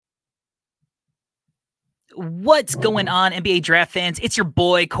What's going on, NBA draft fans? It's your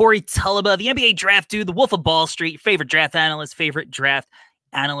boy, Corey Tulaba, the NBA draft dude, the Wolf of Ball Street, favorite draft analyst.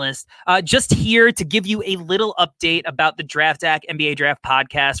 Just here to give you a little update about the Draft Act NBA Draft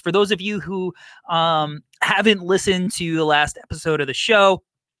podcast. For those of you who haven't listened to the last episode of the show,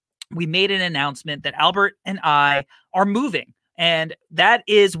 we made an announcement that Albert and I are moving. And that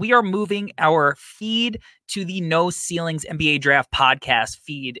is, we are moving our feed to the No Ceilings NBA Draft podcast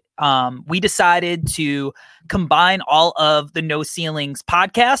feed. We decided to combine all of the No Ceilings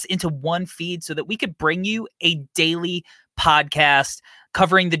podcasts into one feed so that we could bring you a daily podcast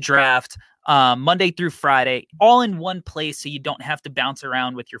covering the draft Monday through Friday, all in one place so you don't have to bounce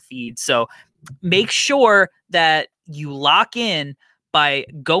around with your feed. So make sure that you lock in by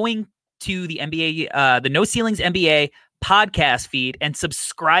going to the NBA, the No Ceilings NBA podcast feed and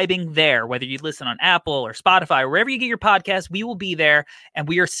subscribing there, whether you listen on Apple or Spotify, or wherever you get your podcast, we will be there. And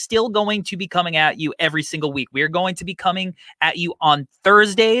we are still going to be coming at you every single week. We are going to be coming at you on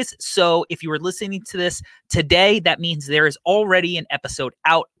Thursdays. So if you are listening to this today, that means there is already an episode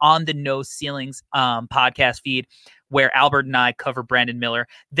out on the No Ceilings podcast feed where Albert and I cover Brandon Miller.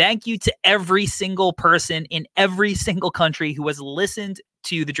 Thank you to every single person in every single country who has listened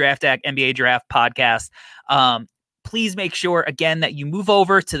to the Draft Act NBA Draft podcast. Please make sure, again, that you move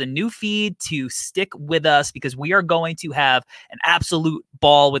over to the new feed to stick with us because we are going to have an absolute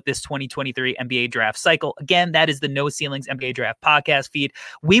ball with this 2023 NBA draft cycle. Again, that is the No Ceilings NBA Draft podcast feed.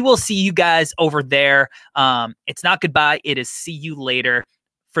 We will see you guys over there. It's not goodbye. It is see you later.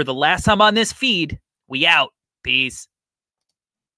 For the last time on this feed, we out. Peace.